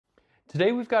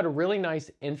Today we've got a really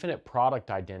nice infinite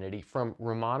product identity from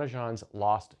Ramanujan's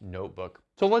Lost Notebook.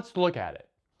 So let's look at it.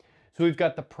 So we've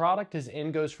got the product as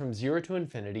n goes from 0 to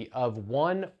infinity of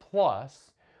 1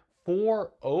 plus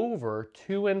 4 over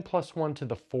 2n plus 1 to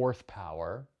the 4th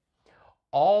power,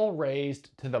 all raised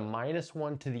to the minus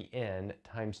 1 to the n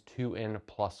times 2n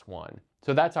plus 1.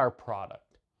 So that's our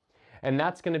product. And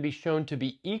that's going to be shown to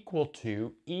be equal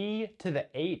to e to the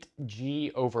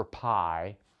 8g over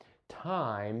pi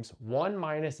times 1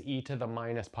 minus e to the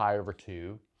minus pi over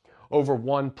 2 over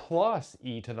 1 plus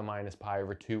e to the minus pi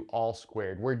over 2 all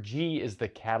squared, where g is the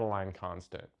Catalan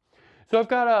constant. So I've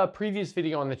got a previous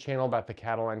video on the channel about the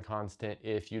Catalan constant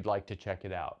if you'd like to check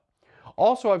it out.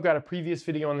 Also, I've got a previous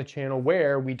video on the channel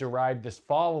where we derived this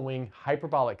following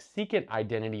hyperbolic secant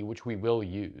identity, which we will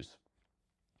use.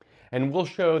 And we'll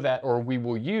show that, or we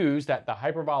will use that the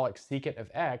hyperbolic secant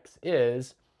of x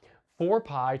is 4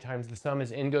 pi times the sum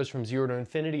as n goes from 0 to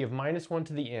infinity of minus 1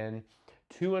 to the n,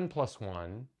 2n plus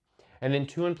 1, and then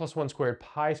 2n plus 1 squared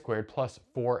pi squared plus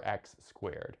 4x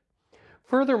squared.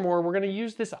 Furthermore, we're going to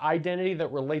use this identity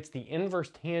that relates the inverse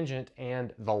tangent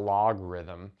and the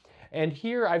logarithm. And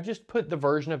here I've just put the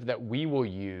version of that we will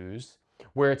use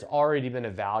where it's already been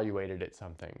evaluated at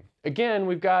something. Again,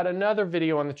 we've got another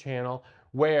video on the channel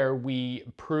where we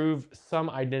prove some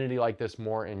identity like this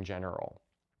more in general.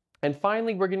 And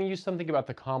finally, we're going to use something about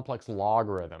the complex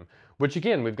logarithm, which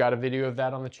again, we've got a video of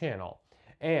that on the channel.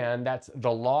 And that's the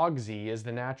log z is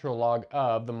the natural log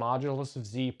of the modulus of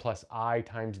z plus I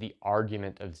times the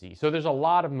argument of z. So there's a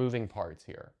lot of moving parts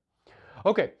here.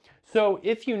 Okay, so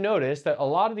if you notice that a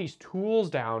lot of these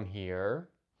tools down here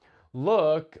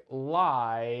look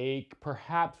like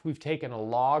perhaps we've taken a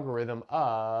logarithm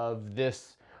of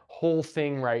this whole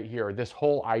thing right here, this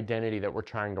whole identity that we're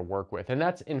trying to work with. And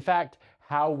that's in fact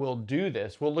how we'll do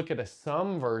this. We'll look at a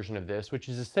sum version of this, which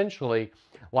is essentially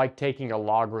like taking a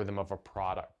logarithm of a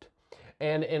product.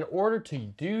 And in order to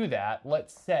do that,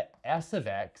 let's set s of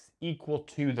x equal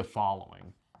to the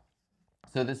following.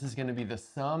 So this is going to be the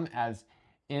sum as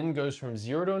n goes from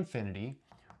 0 to infinity.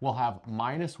 We'll have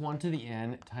minus 1 to the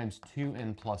n times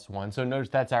 2n plus 1. So notice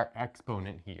that's our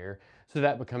exponent here. So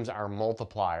that becomes our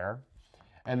multiplier.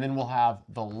 And then we'll have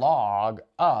the log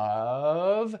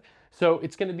of, so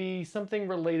it's going to be something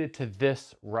related to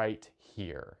this right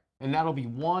here. And that'll be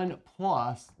 1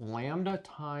 plus lambda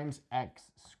times x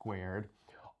squared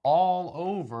all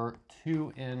over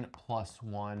 2n plus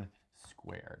 1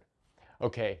 squared.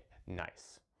 Okay,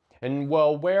 nice. And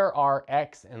well, where are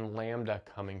x and lambda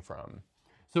coming from?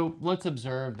 So let's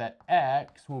observe that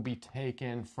x will be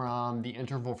taken from the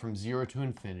interval from 0 to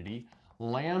infinity.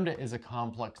 Lambda is a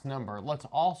complex number. Let's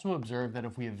also observe that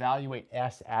if we evaluate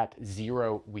s at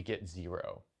 0, we get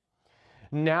 0.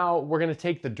 Now we're going to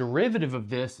take the derivative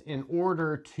of this in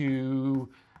order to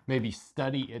maybe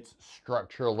study its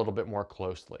structure a little bit more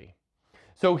closely.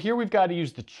 So here we've got to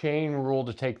use the chain rule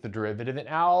to take the derivative, and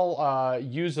I'll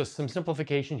use some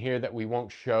simplification here that we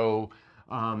won't show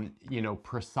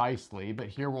precisely, but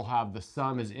here we'll have the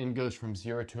sum as n goes from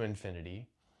 0 to infinity.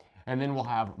 And then we'll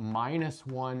have minus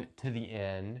 1 to the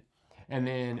n, and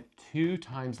then 2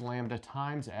 times lambda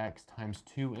times x times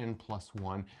 2n plus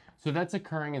 1. So that's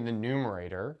occurring in the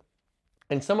numerator.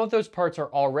 And some of those parts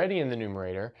are already in the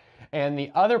numerator. And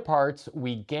the other parts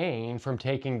we gain from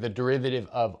taking the derivative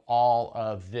of all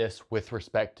of this with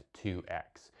respect to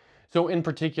x. So in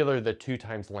particular, the 2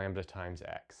 times lambda times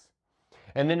x.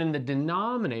 And then in the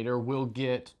denominator, we'll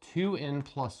get 2n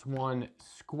plus 1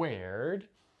 squared,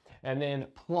 and then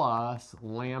plus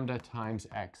lambda times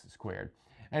x squared.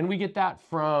 And we get that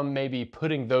from maybe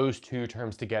putting those two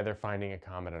terms together, finding a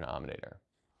common denominator.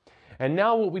 And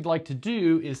now what we'd like to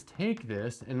do is take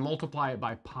this and multiply it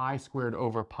by pi squared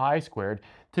over pi squared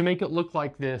to make it look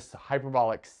like this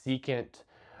hyperbolic secant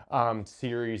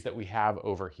series that we have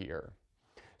over here.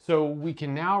 So we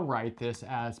can now write this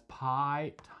as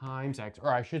pi times x,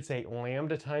 or I should say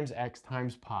lambda times x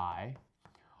times pi,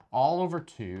 all over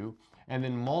 2, and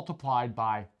then multiplied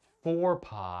by 4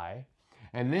 pi,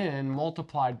 and then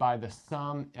multiplied by the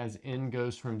sum as n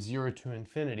goes from 0 to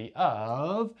infinity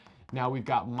of, now we've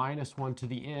got minus 1 to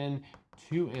the n,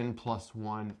 2n plus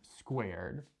 1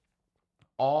 squared,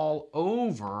 all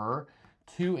over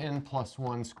 2n plus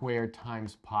 1 squared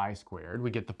times pi squared.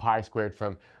 We get the pi squared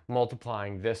from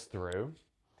multiplying this through.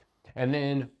 And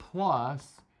then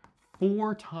plus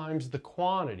 4 times the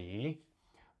quantity,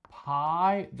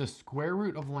 pi, the square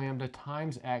root of lambda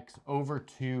times x over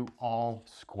 2 all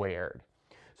squared.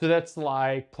 So that's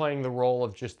like playing the role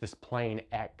of just this plain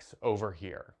x over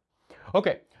here.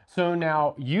 Okay, so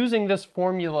now using this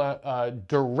formula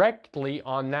directly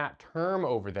on that term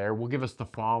over there will give us the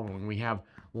following. We have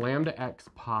lambda x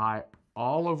pi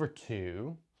all over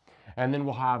 2. And then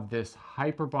we'll have this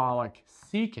hyperbolic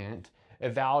secant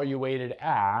evaluated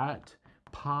at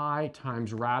pi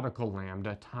times radical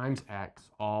lambda times x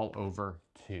all over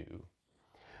 2.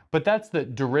 But that's the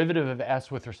derivative of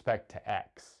s with respect to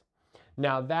x.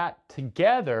 Now that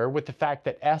together with the fact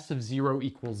that s of 0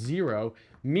 equals 0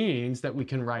 means that we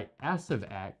can write s of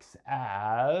x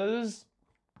as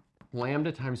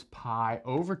lambda times pi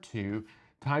over 2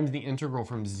 times the integral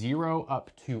from 0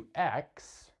 up to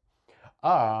x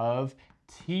of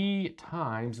t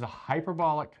times the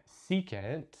hyperbolic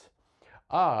secant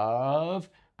of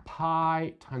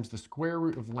pi times the square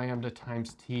root of lambda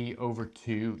times t over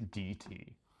 2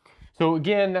 dt. So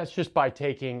again, that's just by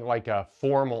taking like a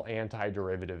formal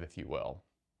antiderivative, if you will.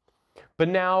 But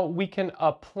now we can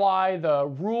apply the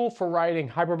rule for writing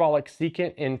hyperbolic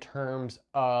secant in terms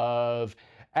of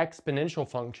exponential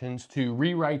functions to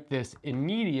rewrite this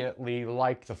immediately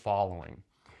like the following.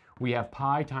 We have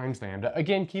pi times lambda,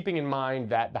 again keeping in mind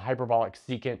that the hyperbolic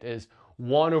secant is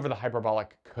 1 over the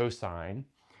hyperbolic cosine.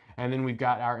 And then we've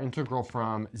got our integral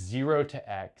from 0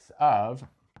 to x of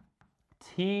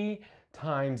t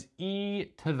times e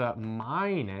to the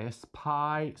minus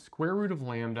pi square root of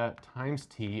lambda times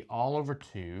t all over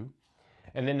 2.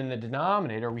 And then in the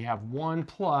denominator, we have 1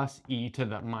 plus e to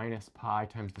the minus pi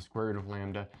times the square root of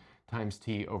lambda times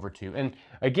t over 2. And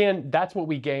again, that's what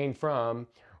we gain from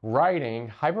writing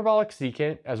hyperbolic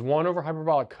secant as 1 over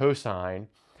hyperbolic cosine,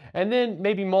 and then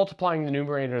maybe multiplying the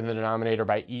numerator and the denominator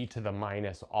by e to the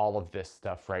minus all of this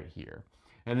stuff right here.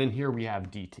 And then here we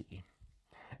have dt.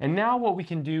 And now what we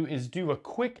can do is do a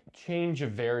quick change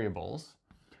of variables.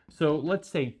 So let's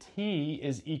say t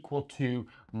is equal to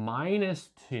minus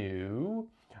 2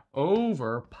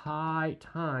 over pi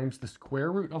times the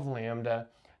square root of lambda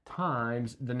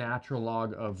times the natural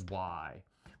log of y.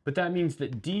 But that means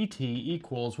that dt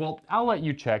equals, well, I'll let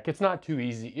you check. It's not too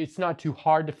easy. It's not too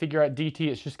hard to figure out dt.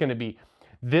 It's just going to be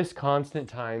this constant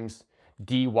times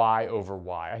dy over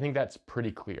y. I think that's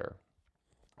pretty clear.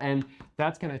 And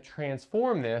that's going to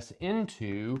transform this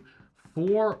into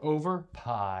 4 over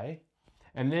pi.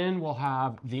 And then we'll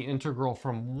have the integral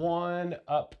from 1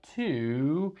 up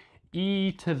to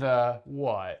e to the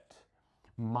what?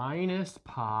 Minus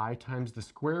pi times the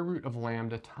square root of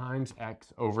lambda times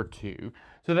x over 2.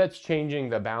 So that's changing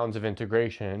the bounds of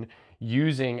integration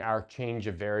using our change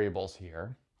of variables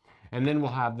here. And then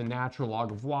we'll have the natural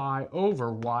log of y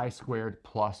over y squared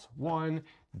plus 1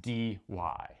 dy.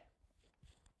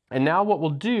 And now what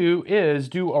we'll do is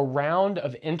do a round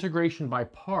of integration by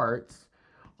parts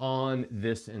on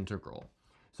this integral.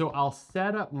 So I'll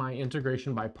set up my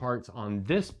integration by parts on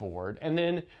this board, and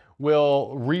then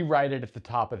we'll rewrite it at the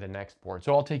top of the next board.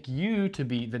 So I'll take u to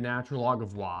be the natural log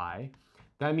of y.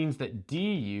 That means that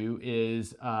du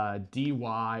is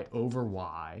dy over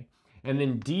y. And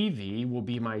then dv will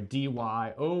be my dy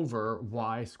over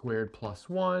y squared plus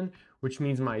 1, which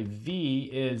means my v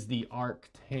is the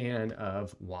arctan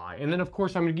of y. And then, of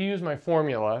course, I'm going to use my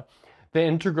formula. The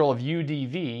integral of u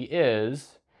dv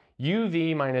is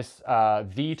uv minus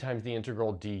v times the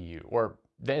integral du, or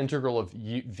the integral of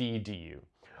v du.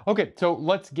 Okay, so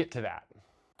let's get to that.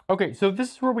 Okay, so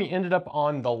this is where we ended up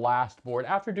on the last board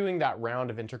after doing that round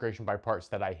of integration by parts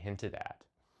that I hinted at.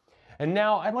 And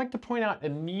now I'd like to point out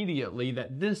immediately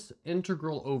that this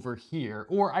integral over here,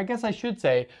 or I guess I should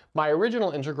say my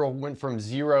original integral went from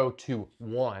 0 to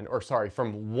 1, or sorry,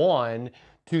 from 1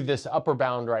 to this upper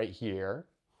bound right here.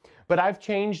 But I've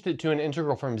changed it to an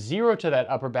integral from 0 to that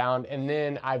upper bound, and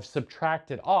then I've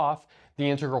subtracted off the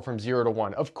integral from 0 to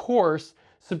 1. Of course,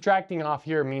 subtracting off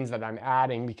here means that I'm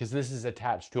adding because this is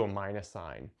attached to a minus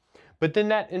sign. But then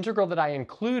that integral that I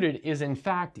included is in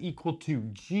fact equal to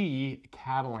g,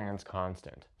 Catalan's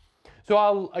constant. So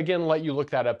I'll again let you look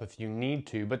that up if you need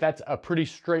to, but that's a pretty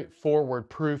straightforward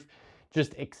proof,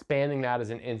 just expanding that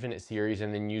as an infinite series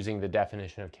and then using the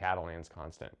definition of Catalan's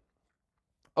constant.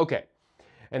 Okay,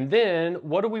 and then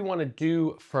what do we want to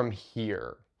do from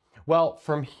here? Well,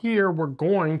 from here we're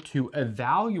going to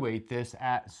evaluate this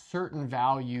at certain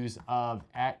values of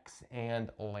x and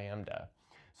lambda.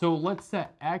 So let's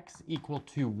set x equal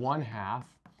to 1/2,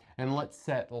 and let's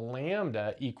set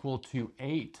lambda equal to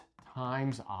 8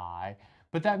 times I.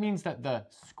 But that means that the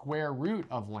square root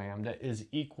of lambda is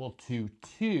equal to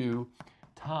 2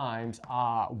 times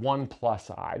 1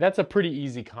 plus I. That's a pretty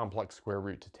easy complex square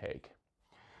root to take.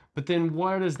 But then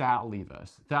what does that leave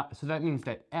us? So that means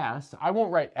that s, I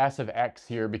won't write s of x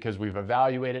here because we've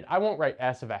evaluated. I won't write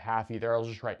s of 1/2 either. I'll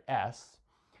just write s.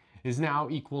 Is now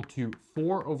equal to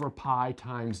 4 over pi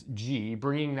times g,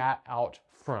 bringing that out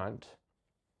front.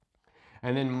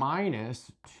 and then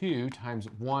minus 2 times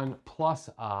 1 plus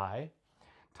I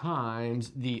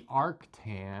times the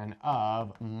arctan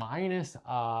of minus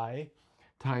I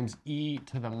times e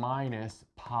to the minus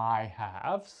pi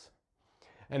halves,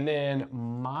 and then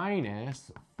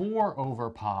minus 4 over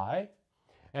pi,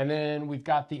 and then we've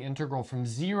got the integral from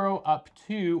 0 up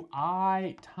to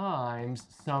I times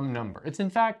some number. It's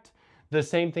in fact the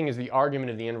same thing as the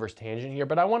argument of the inverse tangent here,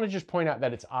 but I want to just point out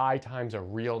that it's I times a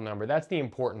real number. That's the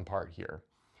important part here.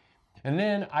 And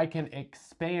then I can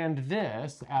expand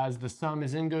this as the sum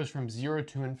as n goes from 0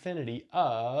 to infinity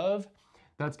of,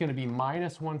 that's going to be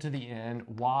minus 1 to the n,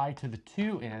 y to the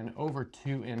 2n over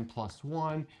 2n plus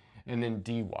 1, and then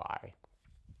dy.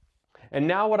 And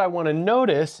now what I want to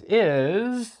notice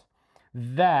is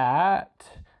that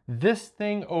this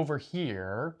thing over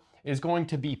here is going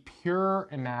to be pure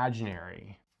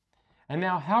imaginary. And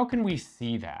now how can we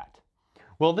see that?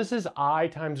 Well, this is I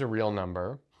times a real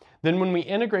number. Then when we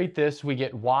integrate this, we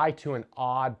get y to an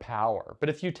odd power. But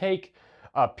if you take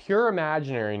a pure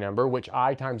imaginary number, which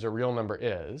I times a real number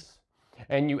is,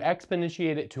 and you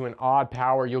exponentiate it to an odd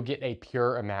power, you'll get a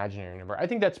pure imaginary number. I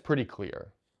think that's pretty clear.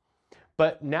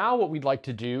 But now what we'd like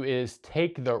to do is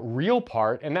take the real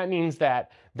part, and that means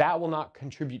that that will not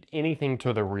contribute anything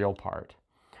to the real part.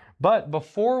 But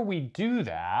before we do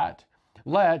that,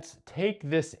 let's take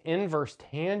this inverse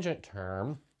tangent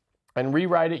term and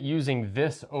rewrite it using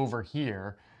this over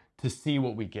here to see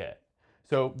what we get.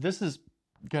 So this is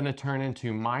going to turn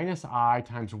into minus I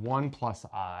times 1 plus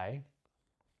I,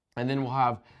 and then we'll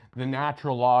have the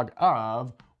natural log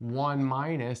of 1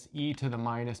 minus e to the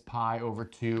minus pi over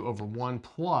 2 over 1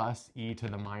 plus e to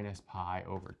the minus pi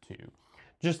over 2,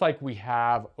 just like we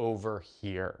have over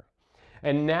here.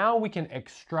 And now we can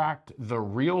extract the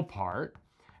real part,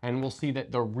 and we'll see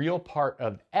that the real part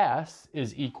of s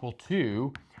is equal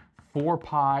to 4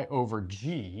 pi over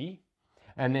g,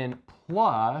 and then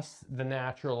plus the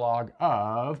natural log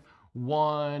of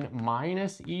 1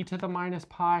 minus e to the minus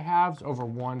pi halves over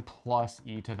 1 plus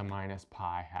e to the minus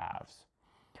pi halves.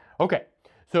 Okay,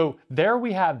 so there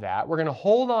we have that. We're going to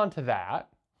hold on to that,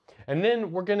 and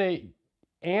then we're going to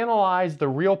analyze the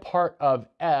real part of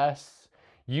s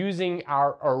using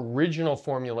our original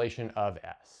formulation of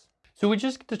s. So we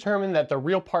just determined that the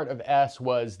real part of s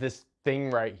was this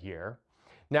thing right here.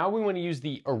 Now we want to use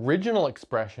the original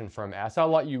expression from s. I'll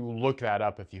let you look that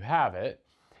up if you have it,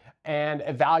 and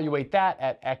evaluate that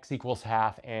at x equals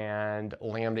half and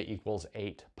lambda equals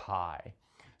 8 pi.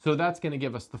 So that's going to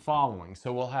give us the following.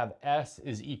 So we'll have s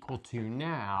is equal to,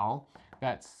 now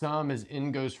that sum as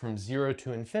n goes from 0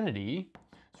 to infinity.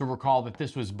 So recall that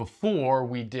this was before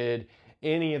we did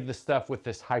any of the stuff with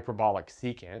this hyperbolic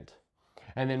secant.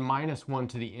 And then minus 1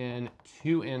 to the n,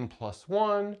 2n plus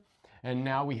 1. And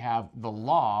now we have the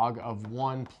log of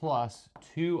 1 plus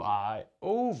 2i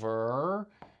over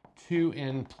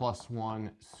 2n plus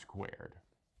 1 squared.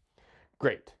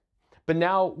 Great. But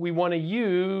now we want to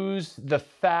use the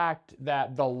fact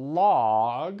that the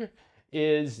log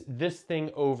is this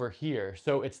thing over here.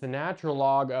 So it's the natural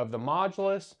log of the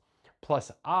modulus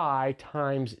plus I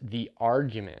times the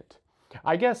argument.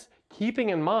 I guess keeping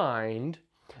in mind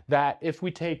that if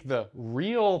we take the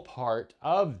real part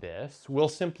of this, we'll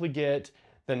simply get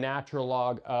the natural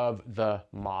log of the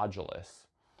modulus.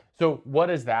 So what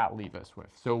does that leave us with?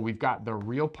 So we've got the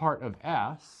real part of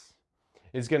s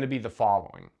is going to be the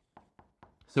following.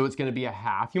 So it's going to be a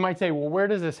half. You might say, well, where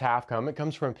does this half come? It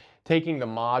comes from taking the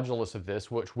modulus of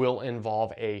this, which will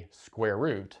involve a square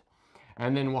root.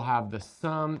 And then we'll have the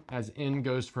sum as n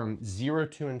goes from 0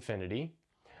 to infinity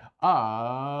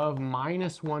of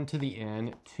minus 1 to the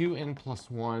n, 2n plus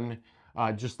 1,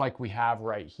 just like we have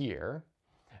right here.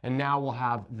 And now we'll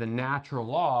have the natural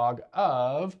log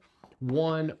of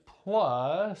 1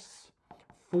 plus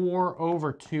 4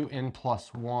 over 2n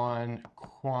plus 1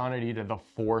 quantity to the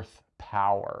 4th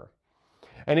power.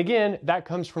 And again, that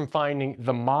comes from finding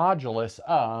the modulus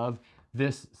of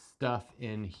this stuff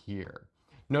in here.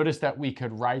 Notice that we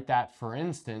could write that, for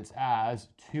instance, as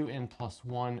 2n plus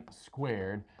 1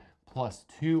 squared plus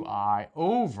 2i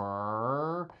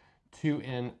over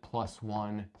 2n plus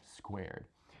 1 squared.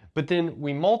 But then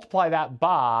we multiply that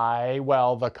by,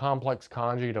 well, the complex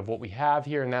conjugate of what we have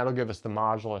here, and that'll give us the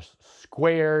modulus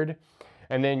squared.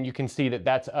 And then you can see that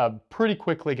that's pretty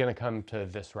quickly going to come to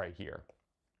this right here.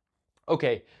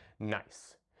 Okay,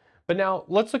 nice. But now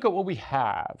let's look at what we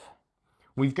have.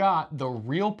 We've got the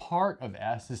real part of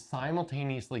s is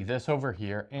simultaneously this over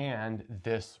here and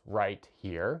this right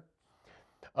here.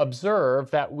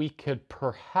 Observe that we could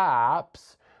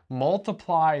perhaps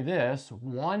multiply this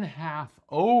 1/2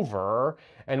 over,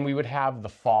 and we would have the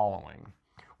following.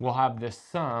 we'll have this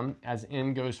sum as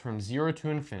n goes from 0 to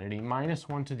infinity, minus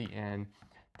 1 to the n,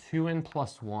 2n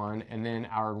plus 1, and then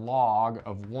our log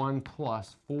of 1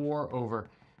 plus 4 over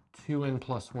 2n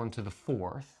plus 1 to the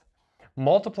 4th.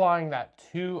 Multiplying that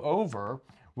 2 over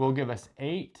will give us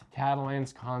 8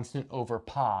 Catalan's constant over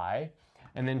pi,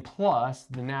 and then plus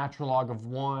the natural log of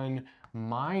 1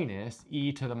 minus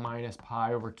e to the minus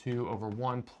pi over 2 over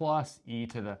 1 plus e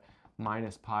to the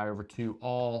minus pi over 2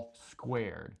 all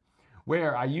squared,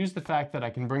 where I use the fact that I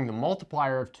can bring the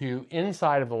multiplier of 2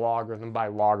 inside of the logarithm by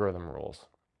logarithm rules.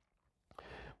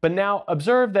 But now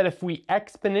observe that if we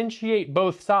exponentiate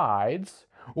both sides,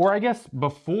 or I guess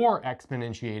before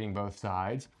exponentiating both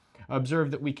sides,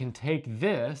 observe that we can take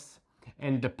this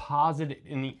and deposit it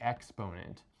in the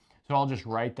exponent. So I'll just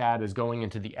write that as going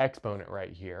into the exponent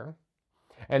right here.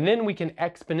 And then we can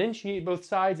exponentiate both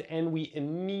sides and we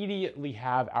immediately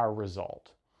have our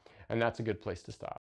result. And that's a good place to stop.